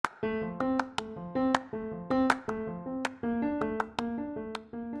Hey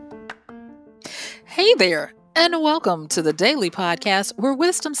there, and welcome to the daily podcast where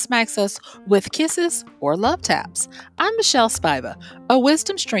wisdom smacks us with kisses or love taps. I'm Michelle Spiva, a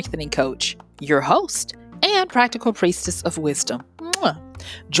wisdom strengthening coach, your host, and practical priestess of wisdom. Mwah.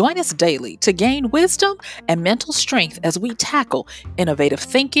 Join us daily to gain wisdom and mental strength as we tackle innovative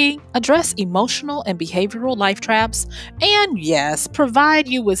thinking, address emotional and behavioral life traps, and yes, provide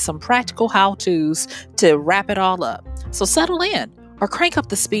you with some practical how-tos to wrap it all up. So settle in or crank up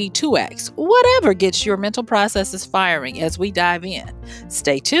the speed 2x, whatever gets your mental processes firing as we dive in.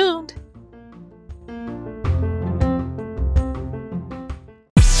 Stay tuned.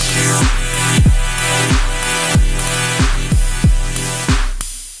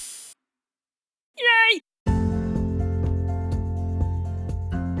 Yay!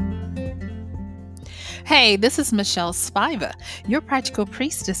 Hey, this is Michelle Spiva, your practical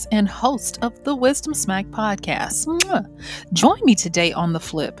priestess and host of the Wisdom Smack podcast. Mwah. Join me today on the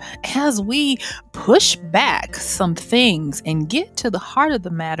flip as we push back some things and get to the heart of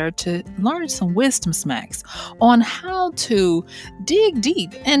the matter to learn some wisdom smacks on how to dig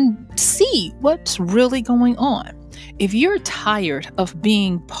deep and see what's really going on. If you're tired of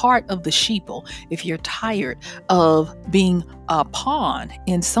being part of the sheeple, if you're tired of being a pawn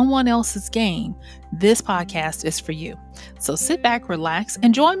in someone else's game, this podcast is for you. So sit back, relax,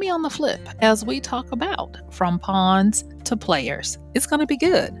 and join me on the flip as we talk about from pawns to players. It's going to be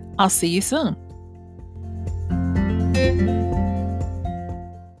good. I'll see you soon.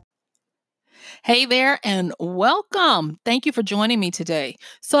 Hey there and welcome. Thank you for joining me today.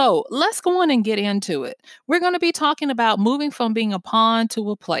 So let's go on and get into it. We're going to be talking about moving from being a pawn to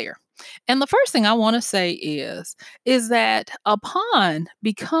a player. And the first thing I want to say is that a pawn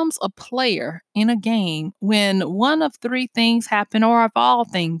becomes a player in a game when one of three things happen, or if all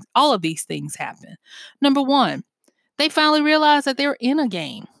of these things happen. Number one, they finally realize that they're in a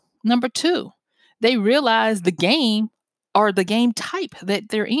game. Number two, they realize the game or the game type that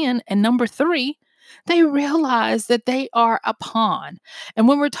they're in. And number three, they realize that they are a pawn. And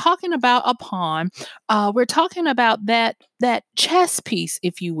when we're talking about a pawn, we're talking about that chess piece,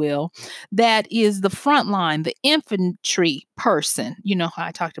 if you will, that is the front line, the infantry person. You know how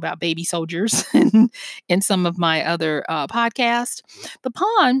I talked about baby soldiers in some of my other podcasts. The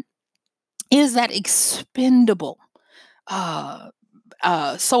pawn is that expendable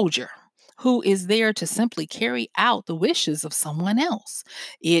soldier who is there to simply carry out the wishes of someone else.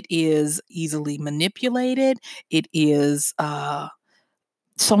 It is easily manipulated. It is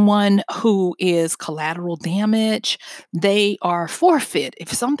someone who is collateral damage. They are forfeit.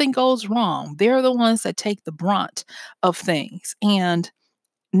 If something goes wrong, they're the ones that take the brunt of things. And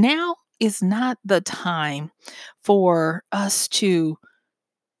now is not the time for us to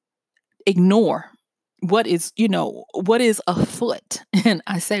ignore what is afoot. And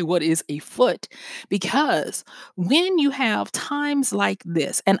I say what is afoot because when you have times like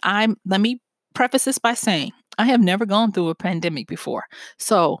this, and let me preface this by saying I have never gone through a pandemic before.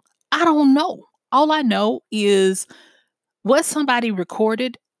 So I don't know. All I know is what somebody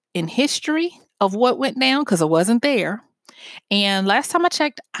recorded in history of what went down because I wasn't there. And last time I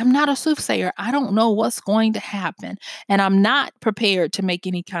checked, I'm not a soothsayer. I don't know what's going to happen. And I'm not prepared to make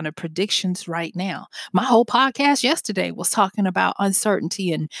any kind of predictions right now. My whole podcast yesterday was talking about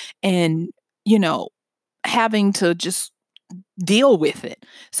uncertainty and having to just deal with it.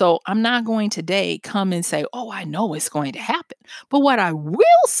 So I'm not going today come and say, oh, I know it's going to happen. But what I will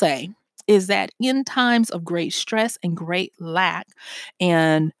say is that in times of great stress and great lack,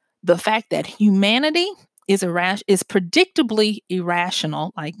 and the fact that humanity is predictably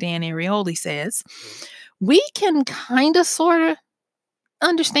irrational, like Dan Ariely says, we can kind of sort of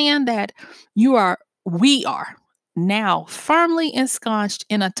understand that we are now firmly ensconced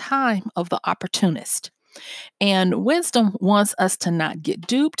in a time of the opportunist. And wisdom wants us to not get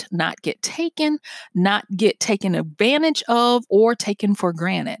duped, not get taken advantage of, or taken for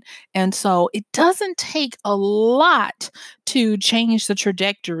granted. And so it doesn't take a lot to change the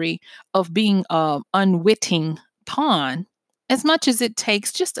trajectory of being an unwitting pawn, as much as it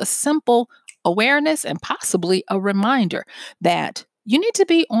takes just a simple awareness and possibly a reminder that you need to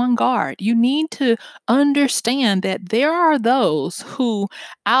be on guard. You need to understand that there are those who,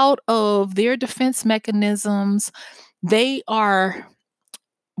 out of their defense mechanisms, they are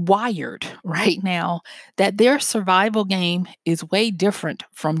wired right now that their survival game is way different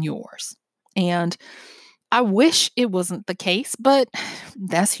from yours. And I wish it wasn't the case, but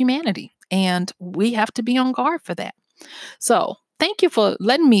that's humanity. And we have to be on guard for that. So thank you for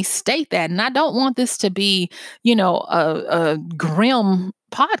letting me state that. And I don't want this to be, a grim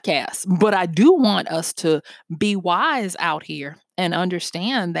podcast, but I do want us to be wise out here and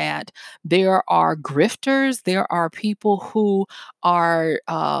understand that there are grifters, there are people who are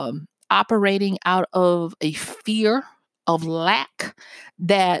operating out of a fear of lack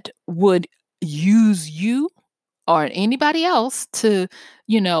that would use you or anybody else to,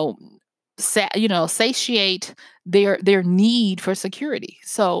 you know, satiate their need for security.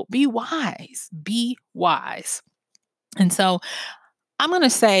 So be wise, be wise. And so I'm going to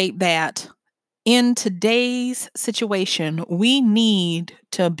say that in today's situation, we need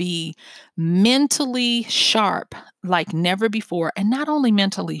to be mentally sharp like never before. And not only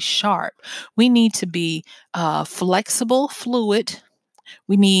mentally sharp, we need to be flexible, fluid.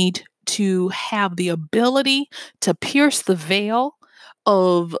 We need to have the ability to pierce the veil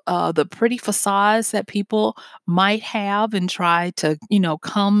of the pretty facades that people might have and try to,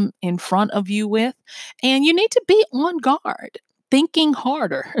 come in front of you with. And you need to be on guard, thinking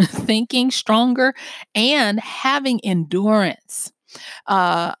harder, thinking stronger, and having endurance.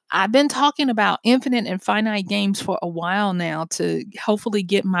 I've been talking about infinite and finite games for a while now to hopefully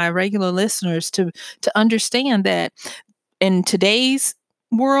get my regular listeners to understand that in today's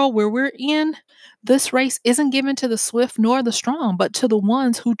world where we're in, this race isn't given to the swift nor the strong, but to the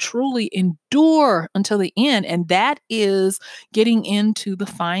ones who truly endure until the end. And that is getting into the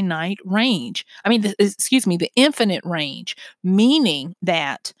finite range. I mean, the infinite range, meaning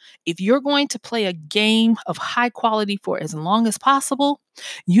that if you're going to play a game of high quality for as long as possible,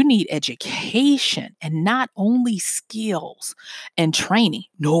 you need education and not only skills and training.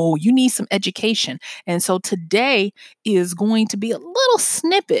 No, you need some education. And so today is going to be a little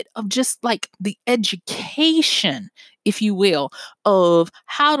snippet of just like the education, if you will, of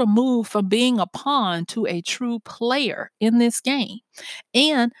how to move from being a pawn to a true player in this game.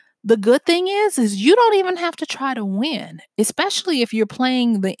 And the good thing is you don't even have to try to win, especially if you're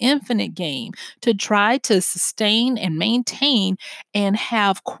playing the infinite game, to try to sustain and maintain and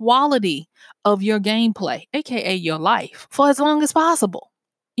have quality of your gameplay, aka your life, for as long as possible.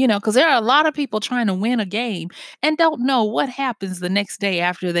 Because there are a lot of people trying to win a game and don't know what happens the next day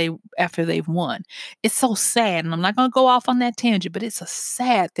after they've won. It's so sad, and I'm not going to go off on that tangent, but it's a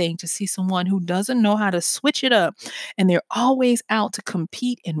sad thing to see someone who doesn't know how to switch it up, and they're always out to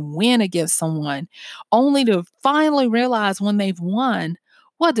compete and win against someone, only to finally realize when they've won,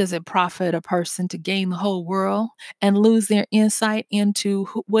 what does it profit a person to gain the whole world and lose their insight into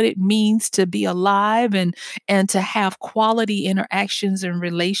what it means to be alive and to have quality interactions and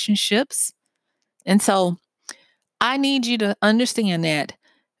relationships? And so I need you to understand that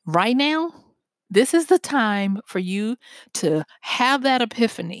right now, this is the time for you to have that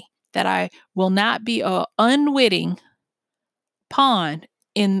epiphany that I will not be a unwitting pawn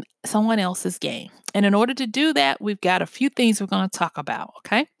in someone else's game. And in order to do that, we've got a few things we're going to talk about,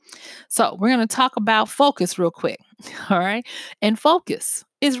 okay? So, we're going to talk about focus real quick, all right? And focus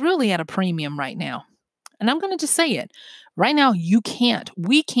is really at a premium right now. And I'm going to just say it. Right now,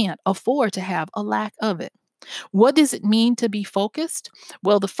 we can't afford to have a lack of it. What does it mean to be focused?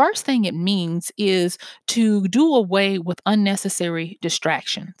 Well, the first thing it means is to do away with unnecessary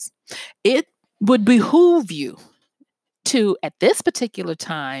distractions. It would behoove you to, at this particular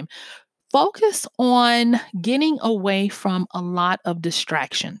time, focus on getting away from a lot of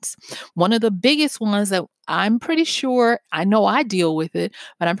distractions. One of the biggest ones that I'm pretty sure, I know I deal with it,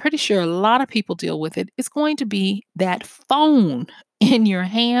 but I'm pretty sure a lot of people deal with it, is going to be that phone in your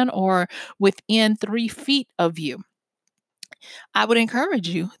hand or within 3 feet of you. I would encourage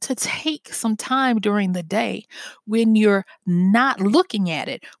you to take some time during the day when you're not looking at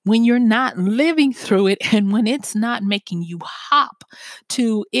it, when you're not living through it, and when it's not making you hop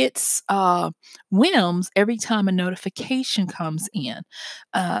to its whims every time a notification comes in.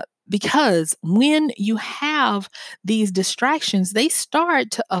 Because when you have these distractions, they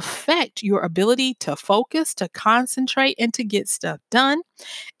start to affect your ability to focus, to concentrate, and to get stuff done.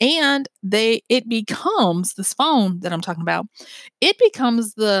 And it becomes this phone that I'm talking about, it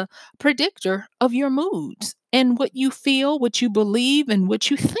becomes the predictor of your moods and what you feel, what you believe, and what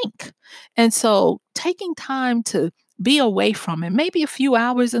you think. And so taking time to be away from it, maybe a few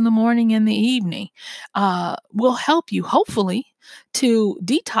hours in the morning and the evening, will help you, hopefully, to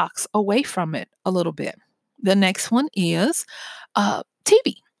detox away from it a little bit. The next one is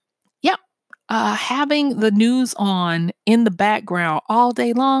TV. Yeah, Having the news on in the background all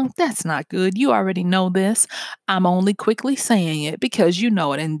day long, that's not good. You already know this. I'm only quickly saying it because you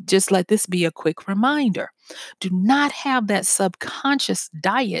know it. And just let this be a quick reminder. Do not have that subconscious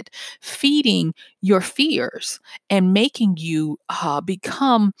diet feeding your fears and making you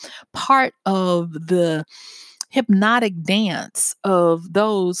become part of the hypnotic dance of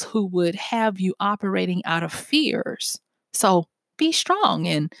those who would have you operating out of fears. So be strong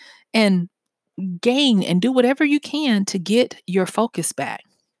and gain and do whatever you can to get your focus back.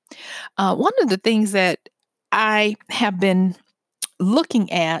 One of the things that I have been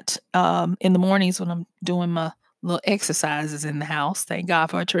looking at in the mornings when I'm doing my little exercises in the house, thank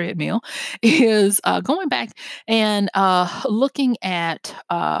God for a treadmill, is going back and looking at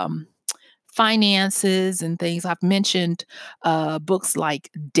finances and things. I've mentioned books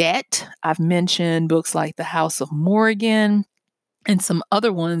like Debt, I've mentioned books like The House of Morgan, and some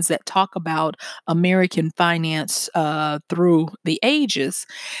other ones that talk about American finance through the ages.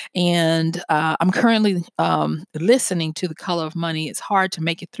 And I'm currently listening to The Color of Money. It's hard to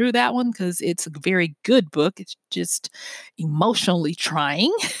make it through that one because it's a very good book. It's just emotionally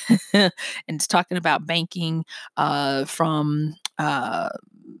trying. And it's talking about banking from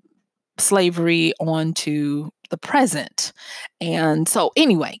slavery on to the present. And so,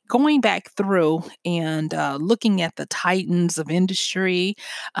 anyway, going back through and looking at the titans of industry,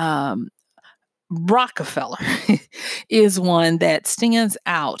 um, Rockefeller is one that stands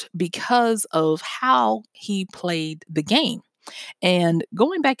out because of how he played the game. And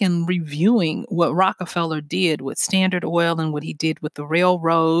going back and reviewing what Rockefeller did with Standard Oil and what he did with the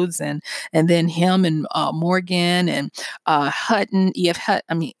railroads, and then him and Morgan and Hutton, E.F.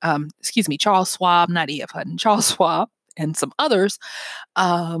 Hutton, excuse me, Charles Schwab, not E.F. Hutton, Charles Schwab, and some others.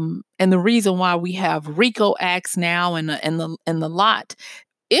 And the reason why we have RICO acts now and the lot,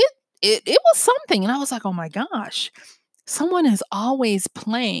 it it was something, and I was like, oh my gosh, someone is always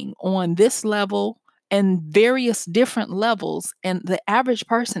playing on this level and various different levels, and the average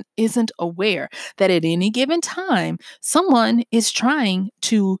person isn't aware that at any given time someone is trying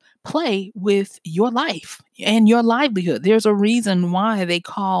to play with your life and your livelihood. There's a reason why they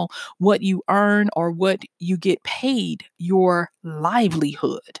call what you earn or what you get paid your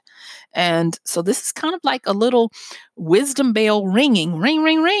livelihood. And so this is kind of like a little wisdom bell ringing, ring,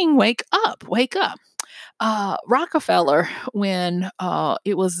 ring, ring, wake up, wake up. Rockefeller, when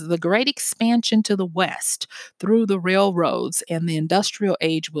it was the great expansion to the West through the railroads and the industrial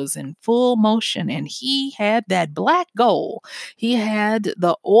age was in full motion, and he had that black gold. He had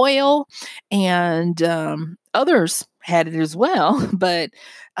the oil, and others had it as well, but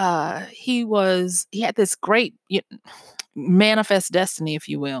he had this great manifest destiny, if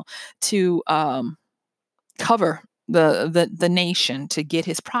you will, to cover the nation, to get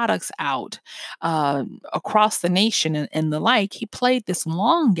his products out across the nation and the like. He played this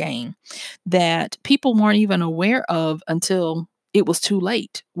long game that people weren't even aware of until it was too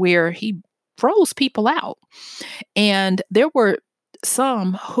late, where he froze people out. And there were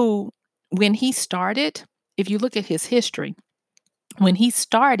some who, when he started, if you look at his history, when he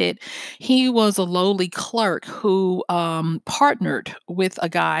started, he was a lowly clerk who partnered with a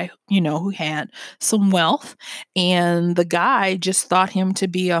guy, who had some wealth. And the guy just thought him to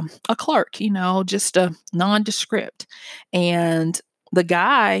be a clerk, just a nondescript. And the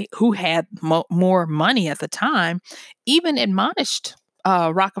guy who had more money at the time even admonished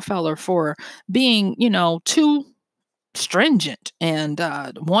Rockefeller for being, too stringent and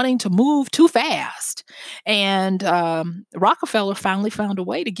wanting to move too fast. And Rockefeller finally found a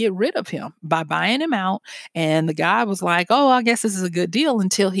way to get rid of him by buying him out. And the guy was like, oh, I guess this is a good deal,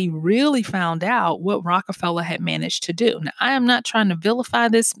 until he really found out what Rockefeller had managed to do. Now, I am not trying to vilify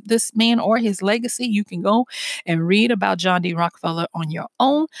this man or his legacy. You can go and read about John D. Rockefeller on your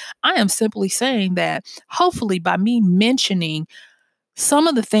own. I am simply saying that hopefully by me mentioning some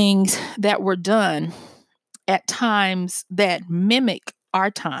of the things that were done at times that mimic our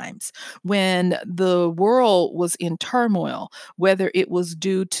times when the world was in turmoil, whether it was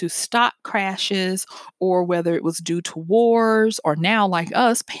due to stock crashes or whether it was due to wars or now, like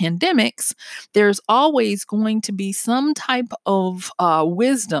us, pandemics. There's always going to be some type of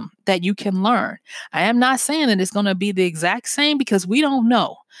wisdom that you can learn. I am not saying that it's going to be the exact same because we don't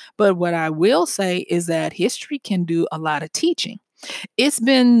know. But what I will say is that history can do a lot of teaching. It's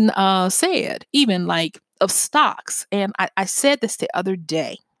been said, even like of stocks, and I said this the other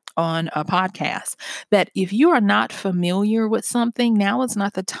day on a podcast, that if you are not familiar with something, now is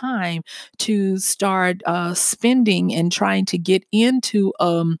not the time to start spending and trying to get into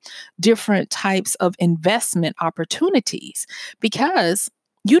different types of investment opportunities, because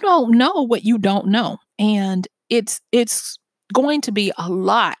You don't know what you don't know, and it's going to be a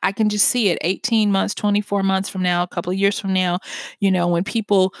lot. I can just see it 18 months, 24 months from now, a couple of years from now, when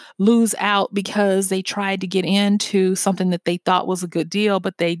people lose out because they tried to get into something that they thought was a good deal,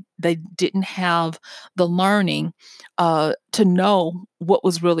 but they didn't have the learning to know what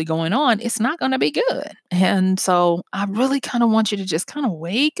was really going on. It's not going to be good. And so I really kind of want you to just kind of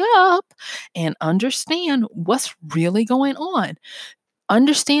wake up and understand what's really going on.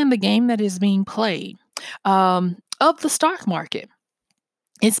 Understand the game that is being played. Of the stock market,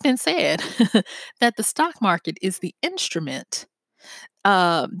 it's been said that the stock market is the instrument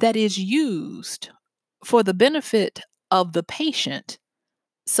that is used for the benefit of the patient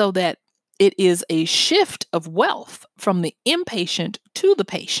so that it is a shift of wealth from the impatient to the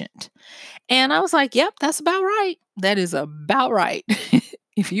patient. And I was like, yep, that's about right. That is about right.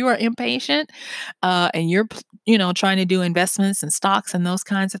 If you are impatient and you're, trying to do investments and stocks and those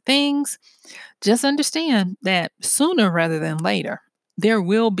kinds of things, just understand that sooner rather than later, there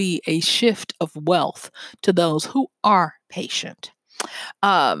will be a shift of wealth to those who are patient.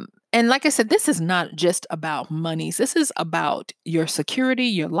 And like I said, this is not just about monies. This is about your security,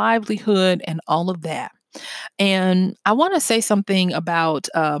 your livelihood, and all of that. And I want to say something about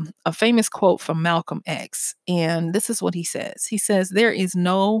a famous quote from Malcolm X. And this is what he says. He says, there is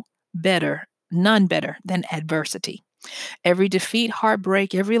none better than adversity. Every defeat,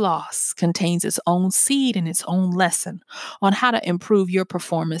 heartbreak, every loss contains its own seed and its own lesson on how to improve your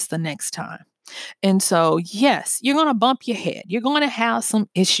performance the next time. And so, yes, you're going to bump your head. You're going to have some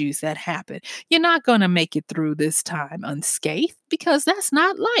issues that happen. You're not going to make it through this time unscathed because that's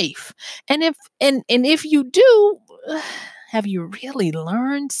not life. And if you do, have you really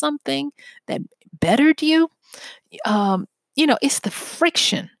learned something that bettered you? It's the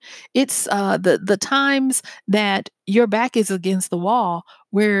friction. It's the times that your back is against the wall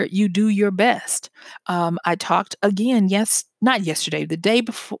where you do your best. I talked again, yes, not yesterday, the day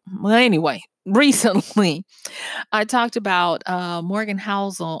before. Well, anyway, recently, I talked about Morgan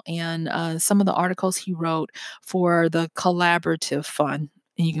Housel and some of the articles he wrote for the Collaborative Fund.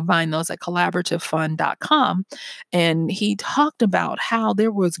 And you can find those at collaborativefund.com. And he talked about how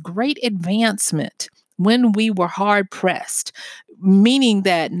there was great advancement when we were hard pressed, meaning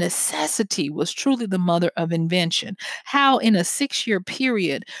that necessity was truly the mother of invention. How, in a 6 year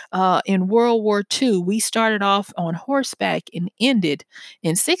period in World War II, we started off on horseback and ended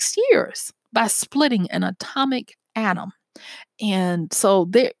in 6 years by splitting an atomic atom. And so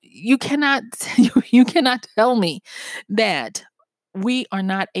there you cannot you cannot tell me that we are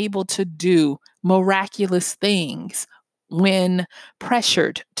not able to do miraculous things when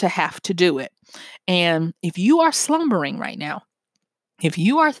pressured to have to do it. And if you are slumbering right now, if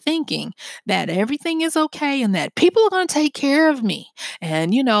you are thinking that everything is okay and that people are going to take care of me,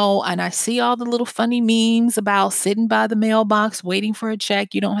 and I see all the little funny memes about sitting by the mailbox waiting for a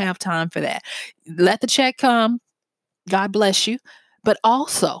check, you don't have time for that. Let the check come. God bless you. But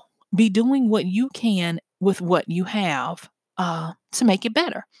also be doing what you can with what you have to make it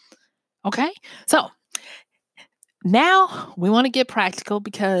better. Okay. So now we want to get practical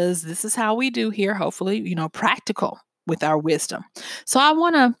because this is how we do here, hopefully, practical with our wisdom. So I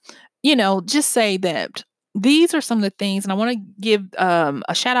want to, just say that these are some of the things, and I want to give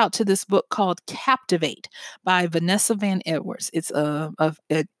a shout out to this book called Captivate by Vanessa Van Edwards. It's an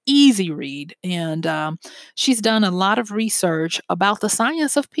easy read, and she's done a lot of research about the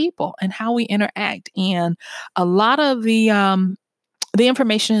science of people and how we interact. And a lot of the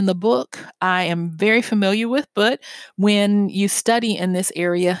information in the book I am very familiar with, but when you study in this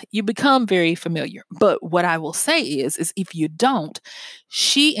area, you become very familiar. But what I will say is if you don't,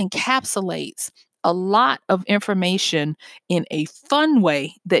 she encapsulates a lot of information in a fun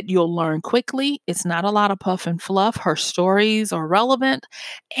way that you'll learn quickly. It's not a lot of puff and fluff. Her stories are relevant,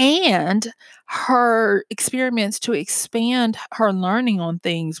 and her experiments to expand her learning on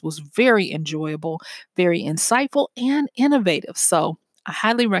things was very enjoyable, very insightful, and innovative. So I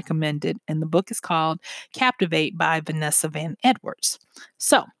highly recommend it. And the book is called Captivate by Vanessa Van Edwards.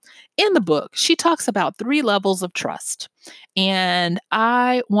 So, in the book, she talks about 3 levels of trust. And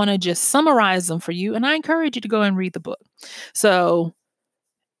I want to just summarize them for you. And I encourage you to go and read the book. So,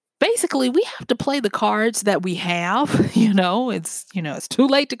 basically, we have to play the cards that we have. It's too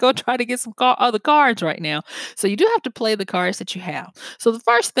late to go try to get some other cards right now. So, you do have to play the cards that you have. So, the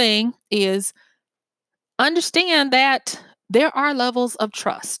first thing is understand that there are levels of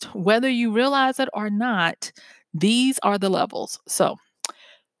trust. Whether you realize it or not, these are the levels. So,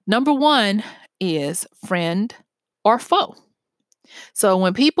 number 1 is friend or foe. So,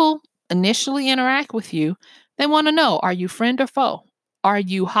 when people initially interact with you, they want to know, are you friend or foe? Are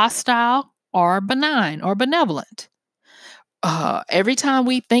you hostile or benign or benevolent? Every time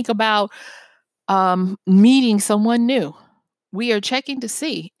we think about meeting someone new, we are checking to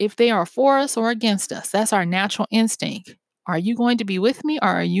see if they are for us or against us. That's our natural instinct. Are you going to be with me, or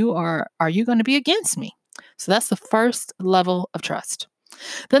are you going to be against me? So that's the first level of trust.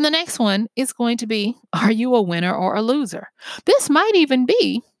 Then the next one is going to be, are you a winner or a loser? This might even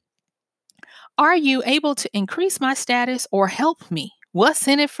be, are you able to increase my status or help me? What's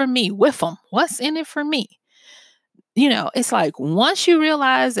in it for me? With them. What's in it for me? It's like once you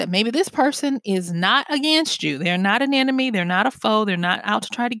realize that maybe this person is not against you, they're not an enemy, they're not a foe, they're not out to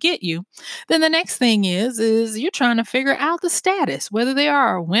try to get you, then the next thing is you're trying to figure out the status, whether they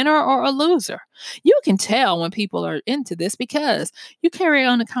are a winner or a loser. You can tell when people are into this because you carry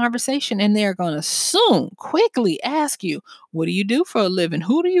on a conversation and they're going to soon quickly ask you, what do you do for a living?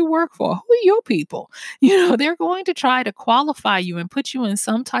 Who do you work for? Who are your people? They're going to try to qualify you and put you in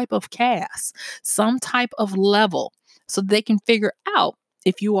some type of caste, some type of level so they can figure out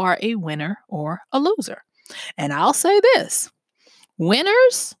if you are a winner or a loser. And I'll say this,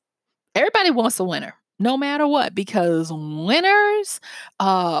 winners, everybody wants a winner, no matter what, because winners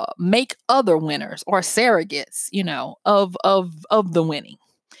make other winners or surrogates, of the winning.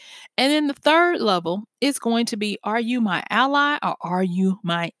 And then the third level is going to be, are you my ally or are you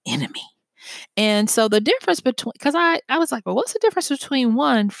my enemy? And so the difference between, because I was like, well, what's the difference between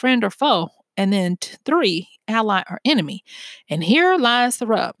one, friend or foe? And then three, ally or enemy. And here lies the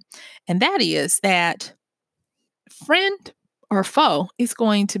rub. And that is that friend or foe is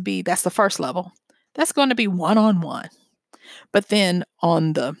going to be, that's the first level. That's going to be one-on-one. But then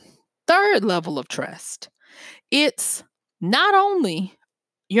on the third level of trust, it's not only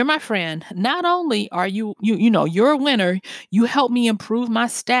you're my friend, not only are you're a winner, you help me improve my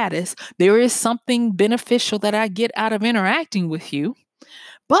status. There is something beneficial that I get out of interacting with you,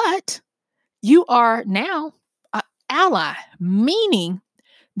 but you are now an ally, meaning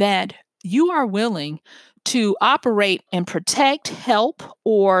that you are willing to operate and protect, help,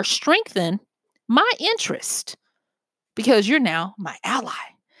 or strengthen my interest because you're now my ally.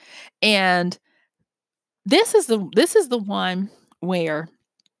 And this is the one where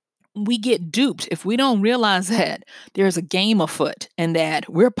we get duped if we don't realize that there's a game afoot and that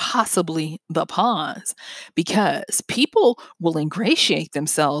we're possibly the pawns, because people will ingratiate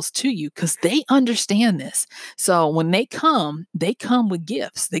themselves to you because they understand this. So when they come with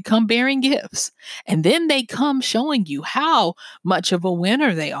gifts, they come bearing gifts, and then they come showing you how much of a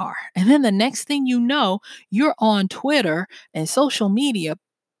winner they are. And then the next thing you know, you're on Twitter and social media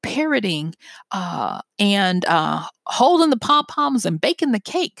parroting and holding the pom poms and baking the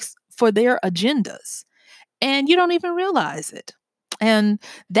cakes for their agendas. And you don't even realize it. And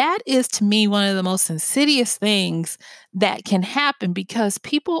that is to me one of the most insidious things that can happen because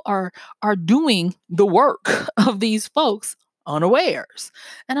people are doing the work of these folks unawares.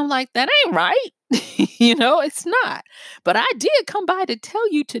 And I'm like, that ain't right. It's not. But I did come by to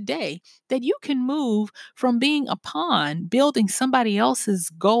tell you today that you can move from being a pawn, building somebody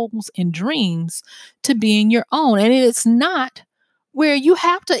else's goals and dreams, to being your own. And it's not where you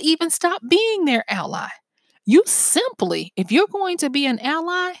have to even stop being their ally. You simply, if you're going to be an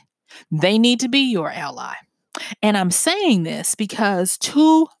ally, they need to be your ally. And I'm saying this because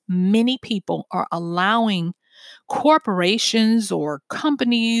too many people are allowing corporations or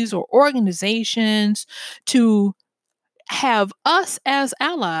companies or organizations to have us as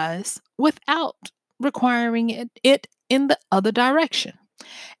allies without requiring it in the other direction.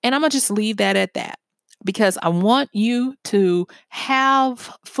 And I'm going to just leave that at that because I want you to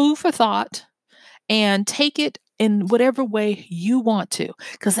have food for thought and take it in whatever way you want to.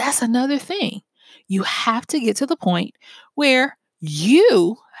 Because that's another thing. You have to get to the point where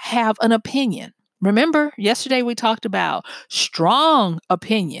you have an opinion. Remember, yesterday we talked about strong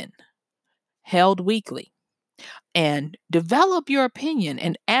opinion held weakly. And develop your opinion.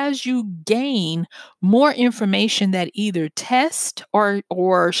 And as you gain more information that either tests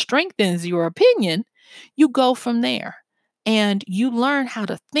or strengthens your opinion, you go from there. And you learn how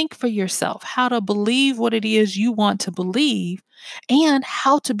to think for yourself, how to believe what it is you want to believe, and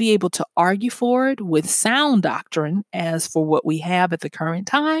how to be able to argue for it with sound doctrine, as for what we have at the current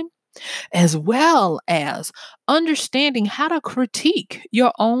time, as well as understanding how to critique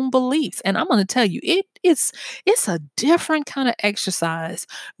your own beliefs. And I'm going to tell you, it's a different kind of exercise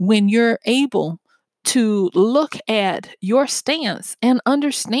when you're able to look at your stance and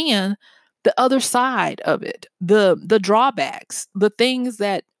understand the other side of it, the drawbacks, the things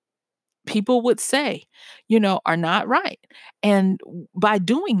that people would say, are not right. And by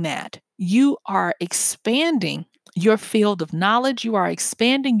doing that, you are expanding your field of knowledge. You are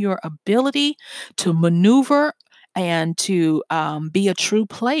expanding your ability to maneuver and to be a true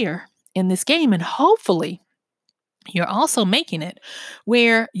player in this game. And hopefully, you're also making it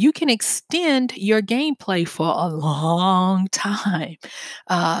where you can extend your gameplay for a long time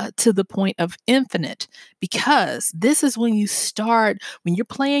to the point of infinite, because this is when you start, when you're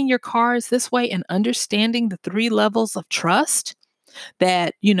playing your cards this way and understanding the three levels of trust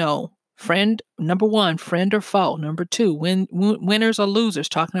that, friend number one, friend or foe. Number two, winners or losers,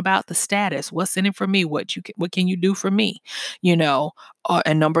 talking about the status, what's in it for me, what can you do for me, you know.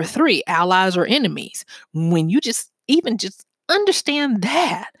 And number three, allies or enemies. When you just understand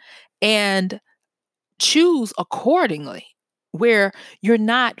that and choose accordingly, where you're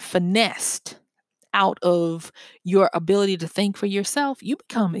not finessed out of your ability to think for yourself, you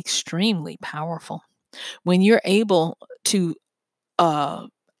become extremely powerful when you're able to uh,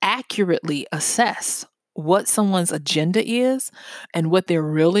 accurately assess what someone's agenda is and what they're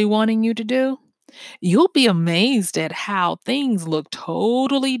really wanting you to do. You'll be amazed at how things look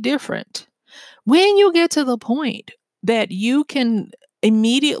totally different when you get to the point that you can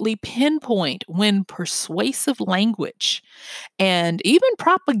immediately pinpoint when persuasive language and even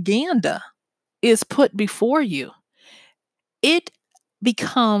propaganda is put before you. It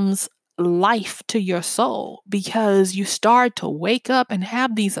becomes life to your soul because you start to wake up and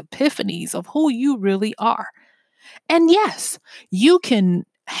have these epiphanies of who you really are. And yes, you can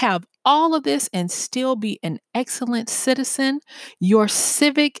have all of this and still be an excellent citizen. Your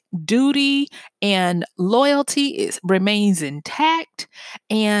civic duty and loyalty remains intact,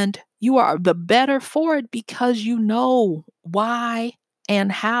 and you are the better for it because you know why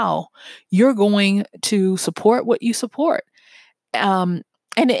and how you're going to support what you support. Um,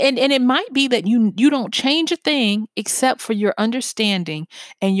 and it might be that you don't change a thing except for your understanding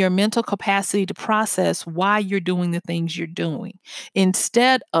and your mental capacity to process why you're doing the things you're doing,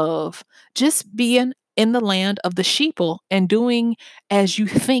 instead of just being in the land of the sheeple and doing as you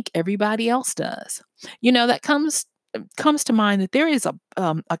think everybody else does. That comes to mind that there is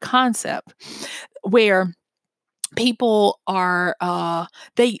a concept where people are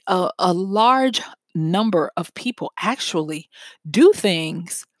they a large number of people actually do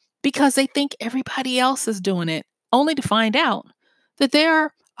things because they think everybody else is doing it, only to find out that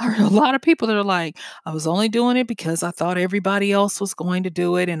there are a lot of people that are like, I was only doing it because I thought everybody else was going to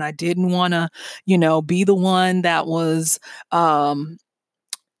do it, and I didn't want to, be the one that was um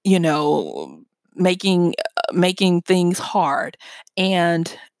you know making things hard.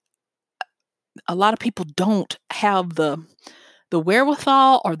 And a lot of people don't have the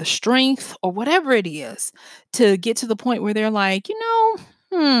wherewithal or the strength or whatever it is to get to the point where they're like,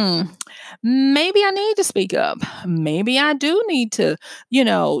 maybe I need to speak up. Maybe I do need to,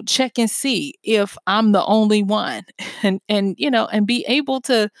 check and see if I'm the only one and be able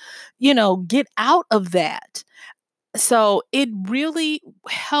to, get out of that. So it really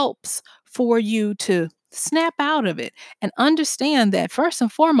helps for you to snap out of it and understand that first and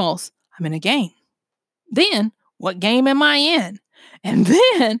foremost, I'm in a game. Then, what game am I in? And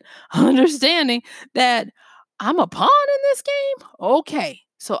then understanding that I'm a pawn in this game. Okay,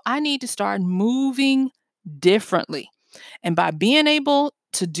 so I need to start moving differently. And by being able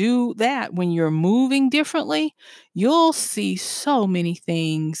to do that, when you're moving differently, you'll see so many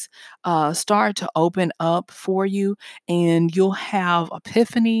things start to open up for you, and you'll have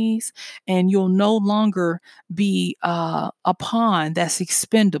epiphanies, and you'll no longer be a pawn that's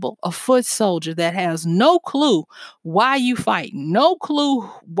expendable, a foot soldier that has no clue why you fight, no clue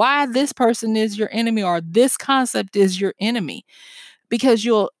why this person is your enemy or this concept is your enemy, because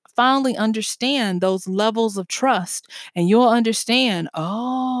you'll finally understand those levels of trust, and you'll understand,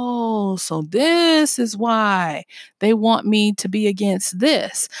 oh, so this is why they want me to be against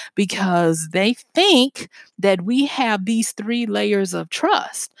this, because they think that we have these three layers of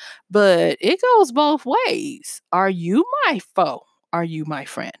trust, but it goes both ways. Are you my foe? Are you my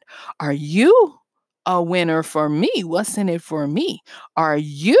friend? Are you a winner for me? What's in it for me? Are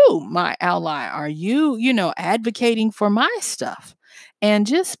you my ally? Are you, advocating for my stuff? And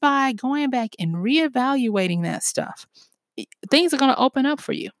just by going back and reevaluating that stuff, things are going to open up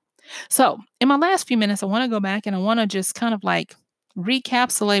for you. So, in my last few minutes, I want to go back and I want to just kind of like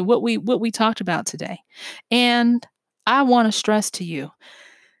recapsulate what we talked about today. And I want to stress to you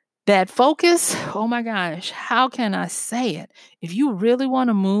That focus, oh my gosh, how can I say it? If you really want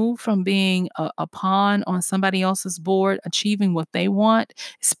to move from being a pawn on somebody else's board, achieving what they want,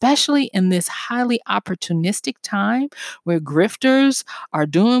 especially in this highly opportunistic time where grifters are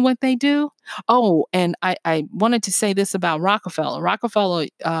doing what they do. Oh, and I wanted to say this about Rockefeller. Rockefeller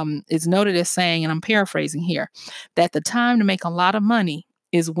is noted as saying, and I'm paraphrasing here, that the time to make a lot of money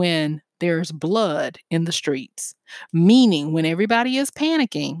is when there's blood in the streets, meaning when everybody is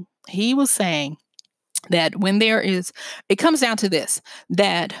panicking. He was saying that when there is, it comes down to this,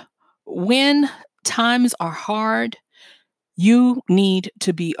 that when times are hard, you need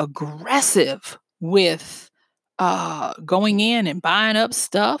to be aggressive with going in and buying up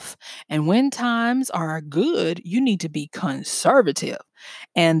stuff. And when times are good, you need to be conservative.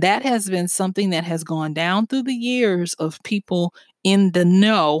 And that has been something that has gone down through the years of people in the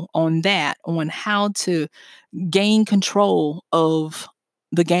know on that, on how to gain control of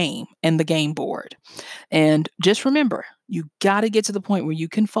the game and the game board. And just remember, you got to get to the point where you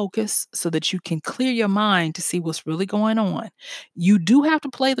can focus so that you can clear your mind to see what's really going on. You do have to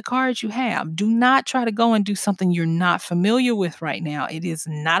play the cards you have. Do not try to go and do something you're not familiar with right now. It is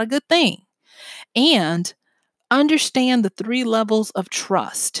not a good thing. And understand the three levels of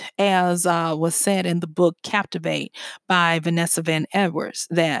trust, as was said in the book Captivate by Vanessa Van Edwards,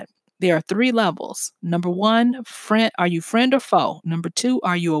 that there are three levels. Number one, friend, are you friend or foe? Number two,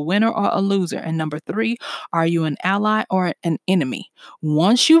 are you a winner or a loser? And number three, are you an ally or an enemy?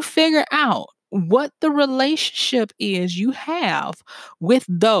 Once you figure out what the relationship is you have with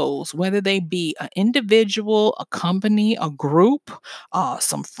those, whether they be an individual, a company, a group,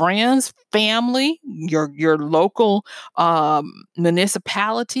 some friends, family, your local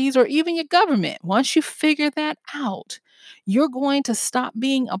municipalities, or even your government. Once you figure that out, you're going to stop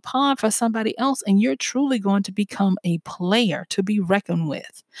being a pawn for somebody else, and you're truly going to become a player to be reckoned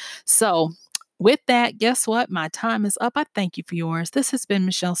with. So, with that, guess what? My time is up. I thank you for yours. This has been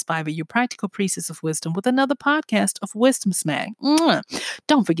Michelle Spiver, your practical priestess of wisdom, with another podcast of Wisdom Smack. Mwah.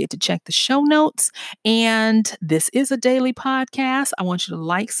 Don't forget to check the show notes. And this is a daily podcast. I want you to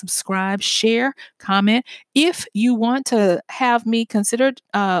like, subscribe, share, comment. If you want to have me considered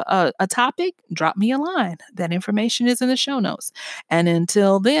a topic, drop me a line. That information is in the show notes. And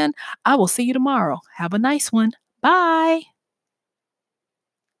until then, I will see you tomorrow. Have a nice one. Bye.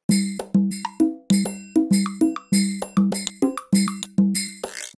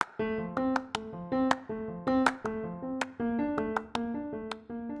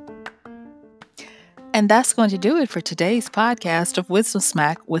 And that's going to do it for today's podcast of Wisdom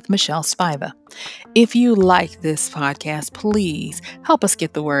Smack with Michelle Spiva. If you like this podcast, please help us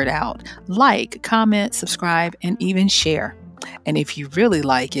get the word out. Like, comment, subscribe, and even share. And if you really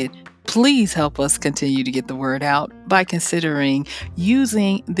like it, please help us continue to get the word out by considering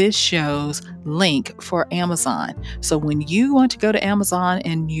using this show's link for Amazon. So when you want to go to Amazon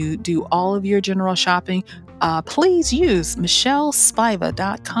and you do all of your general shopping, please use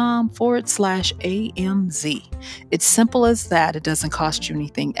michellespiva.com/AMZ. It's simple as that. It doesn't cost you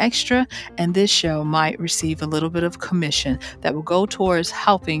anything extra, and this show might receive a little bit of commission that will go towards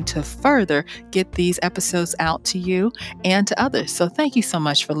helping to further get these episodes out to you and to others. So thank you so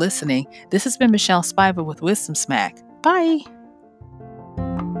much for listening. This has been Michelle Spiva with Wisdom Smack. Bye.